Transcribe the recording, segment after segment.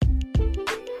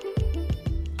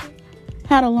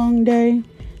Had a long day?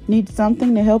 Need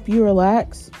something to help you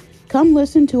relax? Come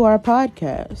listen to our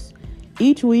podcast.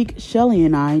 Each week, Shelly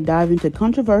and I dive into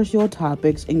controversial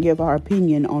topics and give our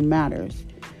opinion on matters.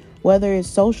 Whether it's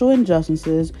social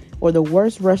injustices or the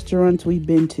worst restaurants we've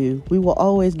been to, we will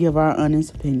always give our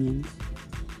honest opinions.